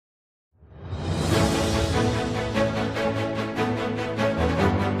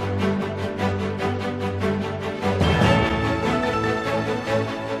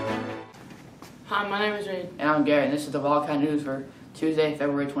my name is Reed. And I'm Garrett, and this is the Wildcat News for Tuesday,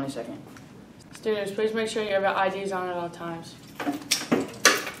 February 22nd. Students, please make sure you have your IDs on at all times.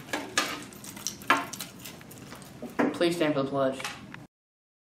 Please stand for the pledge.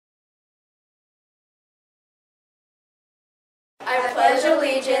 I pledge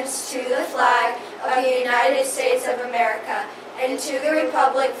allegiance to the flag of the United States of America and to the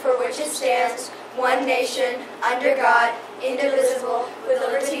republic for which it stands, one nation, under God, indivisible, with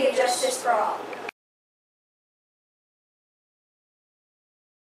liberty and justice for all.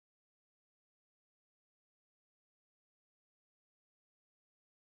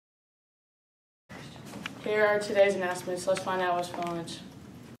 Here are today's announcements. Let's find out what's for lunch.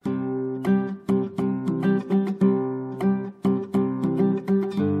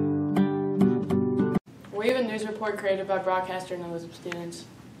 We have a news report created by broadcaster and Elizabeth students.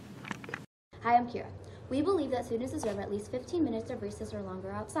 Hi, I'm Kira. We believe that students deserve at least 15 minutes of recess or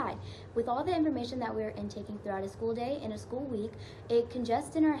longer outside. With all the information that we're intaking throughout a school day and a school week, it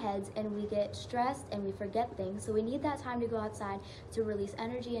congests in our heads and we get stressed and we forget things. So we need that time to go outside to release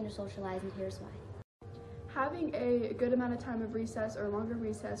energy and to socialize, and here's why. Having a good amount of time of recess or longer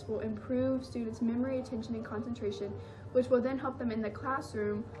recess will improve students' memory, attention, and concentration, which will then help them in the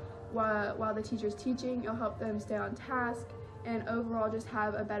classroom while the teacher's teaching. It'll help them stay on task and overall just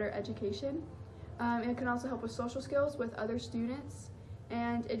have a better education. It can also help with social skills with other students,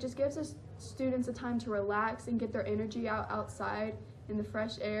 and it just gives us students a time to relax and get their energy outside in the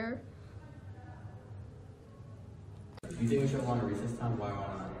fresh air. Do you think we should have longer recess time? Why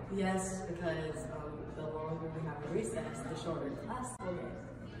not? Yes, because the longer we have a recess, the shorter class will get.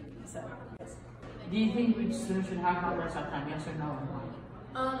 So, yes. Do you think we students should have longer recess time? Yes or no?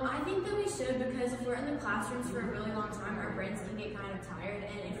 I think that we should, because if we're in the classrooms for a really long time, our brains can get kind of tired,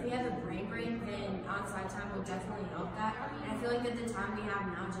 and if we have a brain break, then outside time will definitely help that. And I feel like that the time we have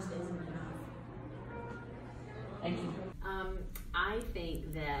now just isn't enough. Thank you. I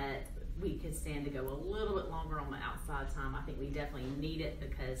think that we could stand to go a little bit longer on the outside time. I think we definitely need it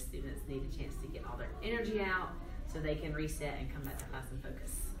because students need a chance to get all their energy out so they can reset and come back to class and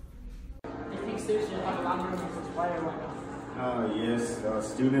focus. Do you think students should have a longer recess? Why or why not? Yes,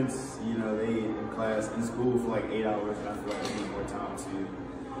 students, they in class, in school for like 8 hours, and I feel like they need more time to,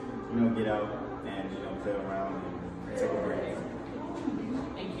 get out and, play around and take a break.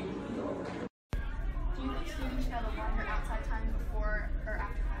 Thank you. Do you think students should have a longer outside time before or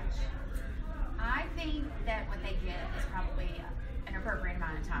after lunch? I think that what they get is probably an appropriate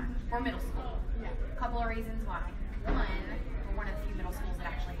amount of time for middle school. Yeah. A couple of reasons why. One, we're one of the few middle schools that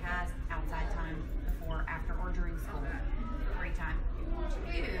actually has outside time before, after, or during school. Free time.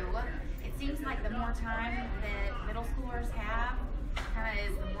 Two, it seems like the more time that middle schoolers have, kind of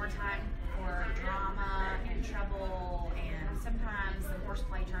is the more time for drama and trouble, and sometimes the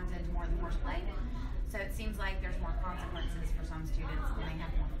horseplay turns into more than horseplay. So it seems like there's more consequences for some students when they have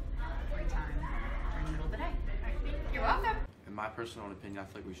more free time during the middle of the day. You're welcome. In my personal opinion, I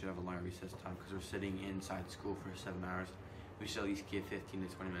feel like we should have a longer recess time because we're sitting inside school for 7 hours. We should at least get 15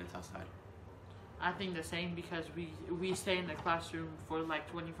 to 20 minutes outside. I think the same, because we stay in the classroom for like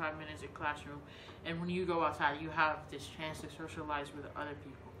 25 minutes in classroom, and when you go outside you have this chance to socialize with other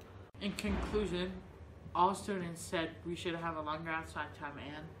people. In conclusion, all students said we should have a longer outside time,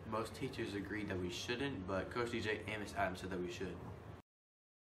 and most teachers agreed that we shouldn't, but Coach DJ and Miss Adams said that we should.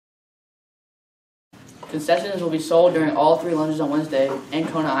 Concessions will be sold during all 3 lunches on Wednesday, and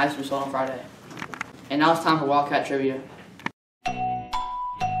Kona Ice will be sold on Friday. And now it's time for Wildcat Trivia.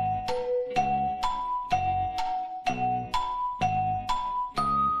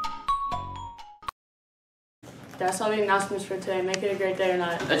 That's all the announcements for today. Make it a great day or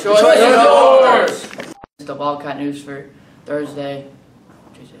not. The choice is yours! It's the Wildcat News for Tuesday.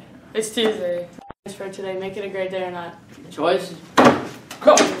 It's Tuesday. For today. Make it a great day or not. The choice.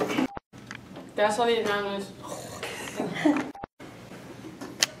 Go! That's all the announcements.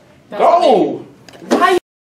 Go!